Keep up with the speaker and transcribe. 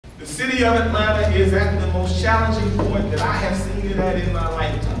The city of Atlanta is at the most challenging point that I have seen it at in my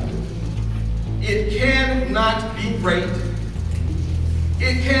lifetime. It cannot be great.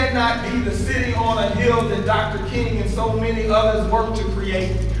 It cannot be the city on a hill that Dr. King and so many others worked to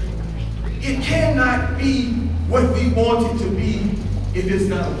create. It cannot be what we want it to be if it's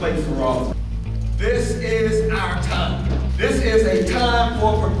not a place for all. This is our time. This is a time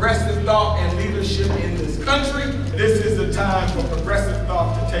for progressive thought and leadership in this country. This is a time for progressive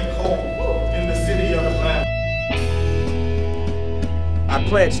thought to take hold in the city of Atlanta. I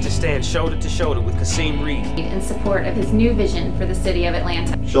pledge to stand shoulder to shoulder with Kasim Reed in support of his new vision for the city of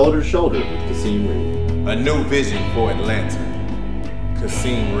Atlanta. Shoulder to shoulder with Kasim Reed. A new vision for Atlanta.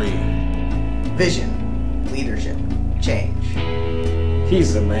 Kasim Reed. Vision, leadership, change.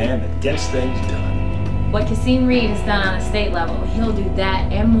 He's the man that gets things done. What Kasim Reed has done on a state level, he'll do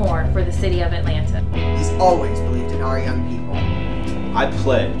that and more for the city of Atlanta. He's always believed in our young people. I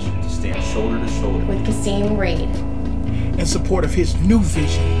pledge to stand shoulder to shoulder with Kasim Reed in support of his new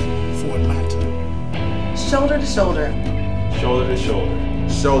vision for Atlanta. Shoulder to shoulder. Shoulder to shoulder.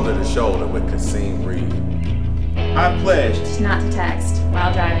 Shoulder to shoulder with Kasim Reed. I pledge not to text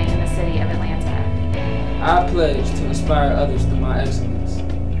while driving in the city of Atlanta. I pledge to inspire others through my excellence.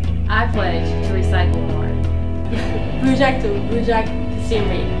 I pledge to recycle more. Reject Kasim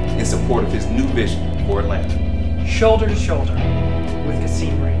Reed. In support of his new vision for Atlanta. Shoulder to shoulder with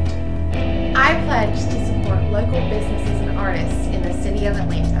Kasim Reed. I pledge to support local businesses and artists in the city of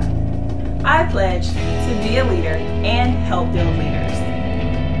Atlanta. I pledge to be a leader and help build leaders.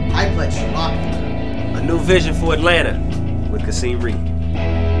 I pledge to rock a new vision for Atlanta with Kasim Reed.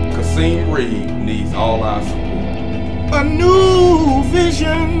 Kasim Reed needs all our support. A new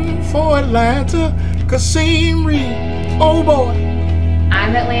vision for Atlanta, Kasim Reed. Oh boy.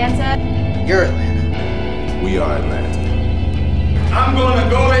 I'm Atlanta. You're Atlanta. We are Atlanta. I'm going to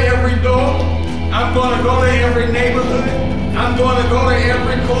go to every door. I'm going to go to every neighborhood. I'm going to go to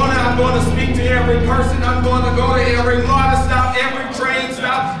every corner. I'm going to speak to every person. I'm going to go to every MARTA stop, every train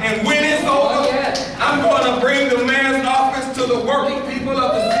stop. And when it's over, I'm going to bring the mayor's office to the working people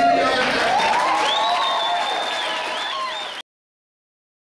of the city of Atlanta.